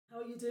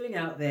How are you doing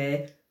out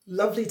there?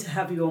 Lovely to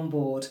have you on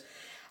board.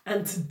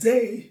 And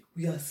today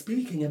we are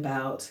speaking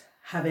about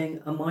having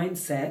a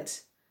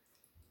mindset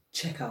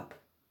checkup.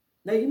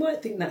 Now you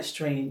might think that's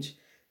strange,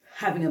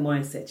 having a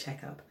mindset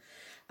checkup.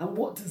 And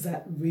what does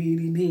that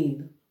really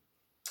mean?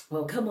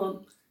 Well, come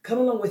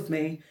along with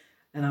me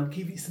and I'll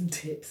give you some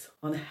tips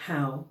on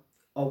how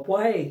or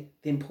why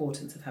the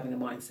importance of having a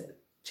mindset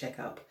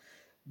checkup,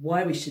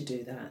 why we should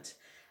do that,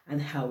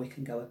 and how we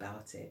can go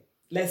about it.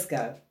 Let's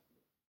go.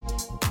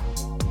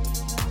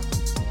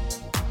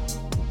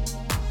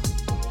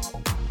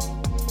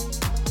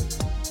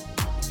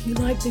 If you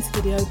like this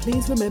video,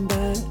 please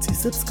remember to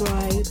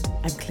subscribe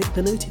and click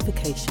the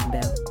notification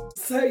bell.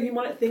 So you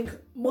might think,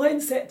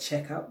 mindset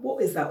checkup,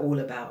 what is that all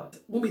about?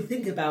 When we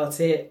think about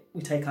it,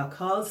 we take our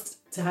cars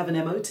to have an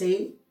MOT,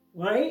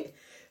 right?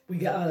 We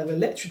get our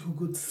electrical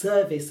goods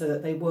serviced so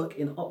that they work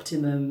in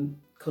optimum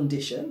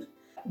condition.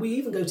 We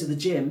even go to the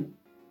gym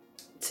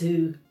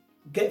to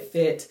get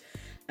fit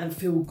and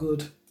feel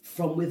good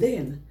from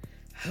within.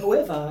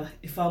 However,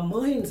 if our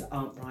minds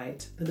aren't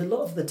right, then a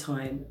lot of the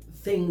time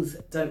things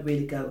don't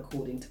really go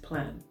according to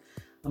plan.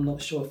 I'm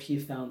not sure if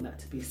you found that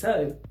to be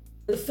so.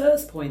 The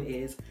first point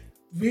is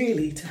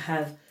really to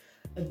have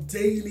a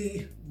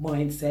daily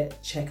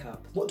mindset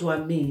checkup. What do I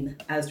mean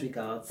as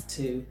regards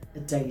to a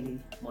daily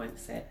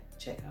mindset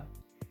checkup?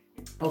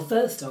 Well,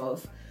 first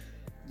off,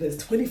 there's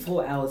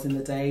 24 hours in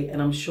the day,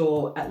 and I'm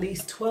sure at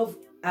least 12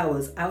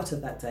 hours out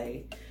of that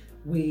day,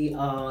 we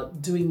are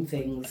doing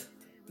things,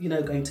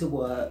 going to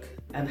work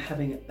and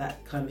having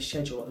that kind of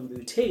schedule and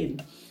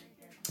routine.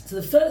 So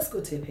the first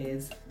good tip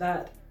is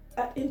that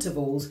at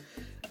intervals,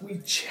 we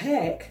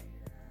check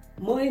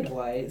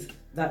mind-wise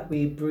that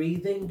we're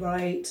breathing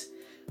right,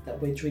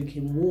 that we're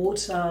drinking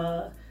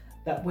water,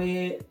 that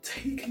we're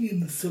taking in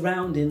the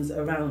surroundings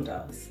around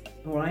us,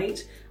 all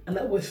right? And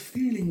that we're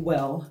feeling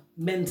well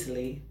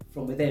mentally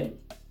from within.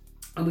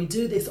 And we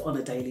do this on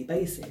a daily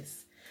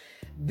basis.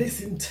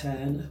 This in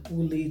turn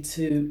will lead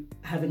to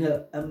having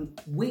a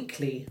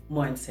weekly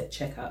mindset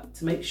checkup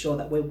to make sure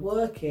that we're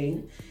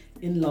working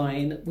in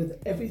line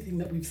with everything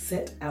that we've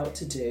set out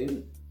to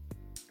do,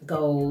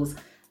 goals,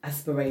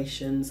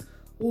 aspirations,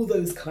 all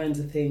those kinds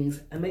of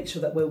things, and make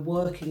sure that we're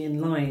working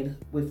in line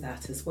with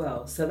that as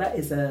well. So that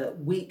is a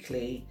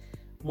weekly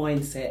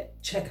mindset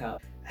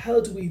checkup. How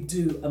do we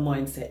do a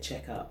mindset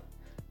checkup?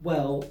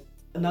 Well,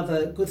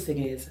 another good thing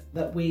is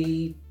that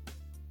we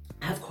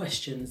have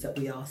questions that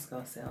we ask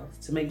ourselves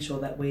to make sure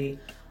that we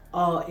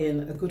are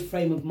in a good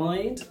frame of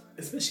mind,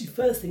 especially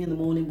first thing in the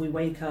morning. We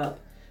wake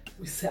up,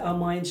 we set our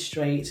mind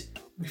straight,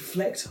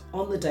 reflect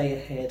on the day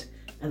ahead,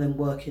 and then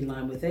work in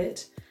line with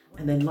it.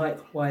 And then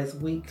likewise,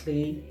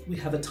 weekly, we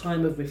have a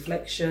time of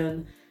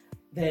reflection,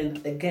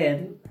 then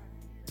again,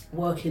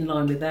 work in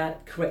line with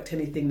that, correct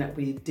anything that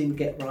we didn't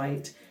get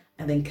right,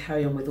 and then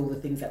carry on with all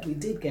the things that we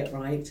did get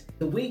right.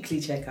 The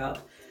weekly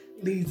checkup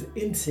leads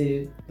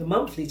into the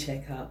monthly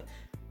checkup.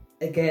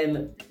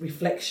 Again,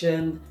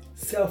 reflection,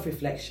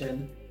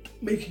 self-reflection,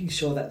 making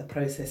sure that the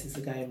processes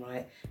are going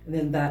right. And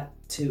then that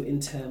too in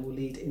turn will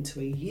lead into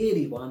a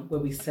yearly one where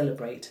we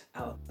celebrate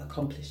our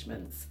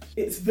accomplishments.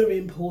 It's very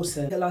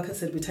important. Like I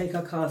said, we take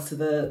our cars to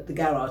the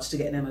garage to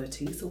get an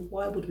MOT. So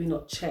why would we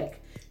not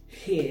check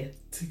here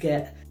to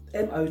get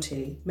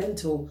MOT,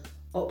 mental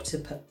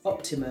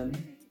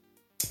optimum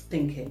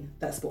thinking?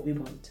 That's what we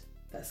want.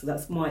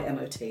 That's my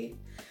MOT,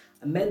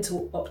 a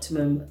mental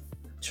optimum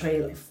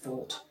trail of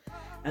thought.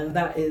 And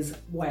that is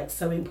why it's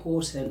so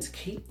important to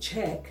keep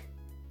check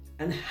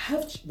and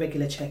have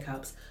regular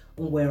checkups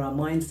on where our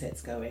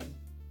mindset's going.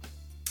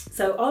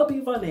 So I'll be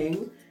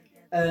running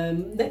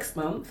next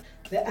month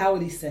the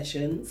hourly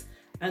sessions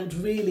and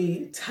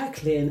really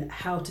tackling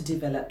how to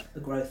develop a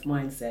growth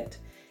mindset.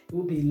 It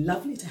will be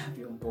lovely to have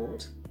you on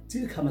board.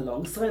 Do come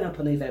along, sign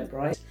up on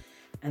Eventbrite,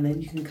 and then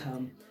you can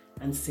come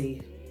and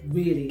see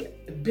really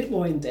a bit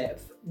more in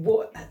depth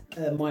what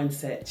a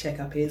mindset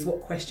checkup is,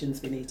 what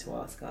questions we need to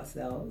ask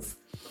ourselves,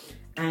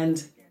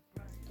 and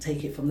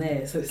take it from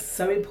there. So it's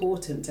so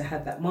important to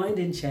have that mind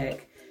in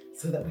check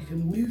so that we can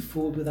move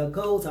forward with our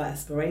goals, our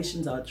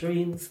aspirations, our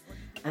dreams,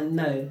 and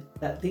know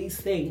that these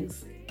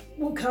things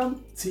will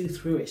come to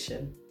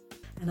fruition.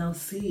 And I'll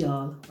see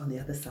y'all on the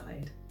other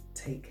side.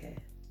 Take care.